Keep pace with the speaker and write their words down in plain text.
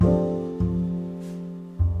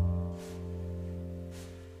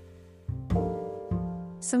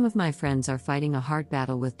Some of my friends are fighting a hard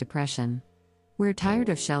battle with depression. We're tired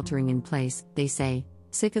of sheltering in place, they say,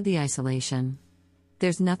 sick of the isolation.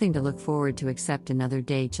 There's nothing to look forward to except another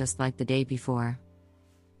day just like the day before.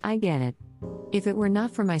 I get it. If it were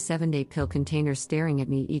not for my 7-day pill container staring at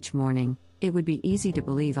me each morning, it would be easy to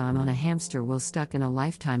believe I'm on a hamster wheel stuck in a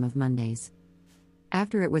lifetime of Mondays.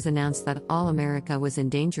 After it was announced that all America was in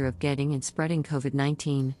danger of getting and spreading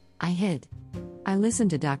COVID-19, I hid. I listened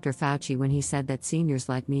to Dr. Fauci when he said that seniors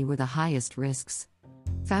like me were the highest risks.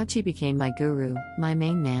 Fauci became my guru, my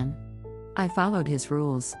main man. I followed his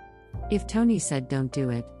rules. If Tony said don't do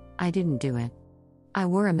it, I didn't do it. I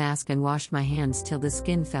wore a mask and washed my hands till the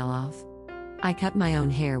skin fell off. I cut my own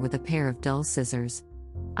hair with a pair of dull scissors.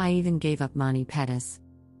 I even gave up mani pedis.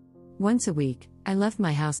 Once a week, I left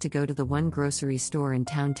my house to go to the one grocery store in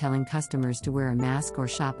town telling customers to wear a mask or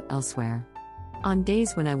shop elsewhere. On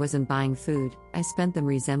days when I wasn't buying food, I spent them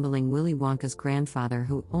resembling Willy Wonka's grandfather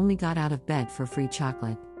who only got out of bed for free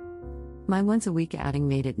chocolate. My once-a-week outing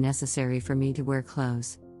made it necessary for me to wear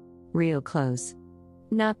clothes. Real clothes.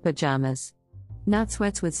 Not pajamas. Not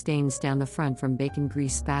sweats with stains down the front from bacon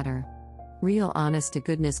grease spatter. Real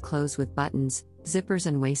honest-to-goodness clothes with buttons, zippers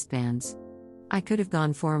and waistbands. I could have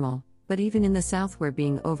gone formal, but even in the South where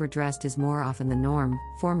being overdressed is more often the norm,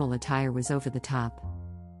 formal attire was over the top.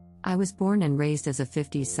 I was born and raised as a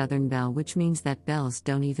 50s Southern belle, which means that belles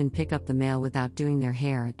don't even pick up the mail without doing their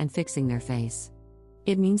hair and fixing their face.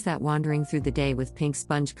 It means that wandering through the day with pink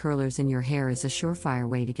sponge curlers in your hair is a surefire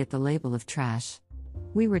way to get the label of trash.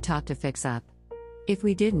 We were taught to fix up. If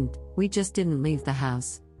we didn't, we just didn't leave the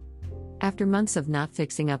house. After months of not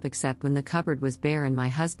fixing up except when the cupboard was bare and my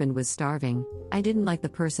husband was starving, I didn't like the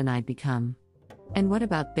person I'd become. And what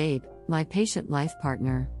about Babe, my patient life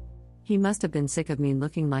partner? He must have been sick of me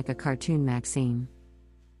looking like a cartoon Maxine.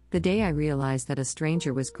 The day I realized that a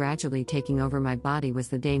stranger was gradually taking over my body was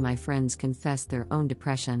the day my friends confessed their own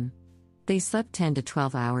depression. They slept 10 to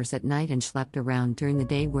 12 hours at night and schlepped around during the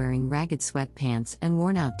day wearing ragged sweatpants and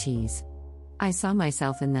worn-out tees. I saw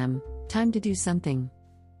myself in them. Time to do something.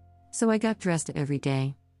 So I got dressed every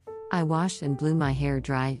day. I washed and blew my hair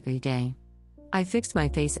dry every day. I fixed my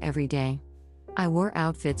face every day. I wore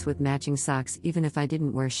outfits with matching socks even if I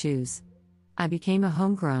didn't wear shoes. I became a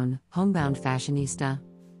homegrown, homebound fashionista.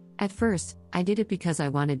 At first, I did it because I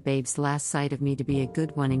wanted Babe's last sight of me to be a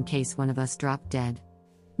good one in case one of us dropped dead.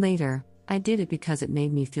 Later, I did it because it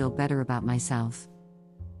made me feel better about myself.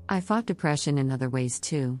 I fought depression in other ways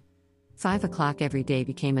too. 5 o'clock every day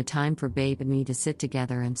became a time for Babe and me to sit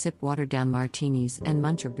together and sip watered-down martinis and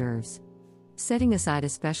munch hors d'oeuvres. Setting aside a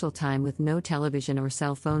special time with no television or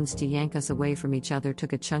cell phones to yank us away from each other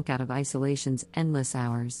took a chunk out of isolation's endless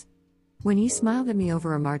hours. When he smiled at me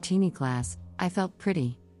over a martini glass, I felt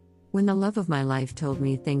pretty. When the love of my life told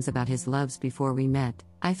me things about his loves before we met,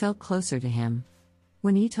 I felt closer to him.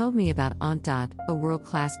 When he told me about Aunt Dot, a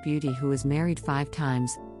world-class beauty who was married 5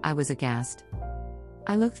 times, I was aghast.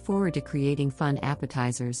 I looked forward to creating fun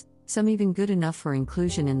appetizers, some even good enough for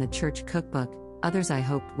inclusion in the church cookbook, others I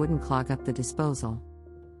hoped wouldn't clog up the disposal.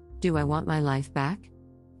 Do I want my life back?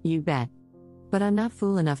 You bet. But I'm not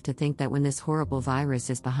fool enough to think that when this horrible virus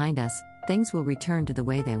is behind us, things will return to the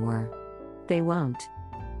way they were. They won't.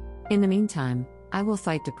 In the meantime, I will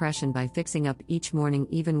fight depression by fixing up each morning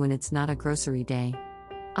even when it's not a grocery day.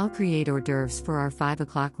 I'll create hors d'oeuvres for our 5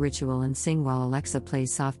 o'clock ritual and sing while Alexa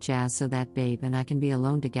plays soft jazz so that Babe and I can be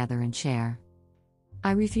alone together and share.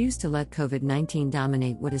 I refuse to let COVID-19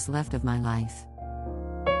 dominate what is left of my life.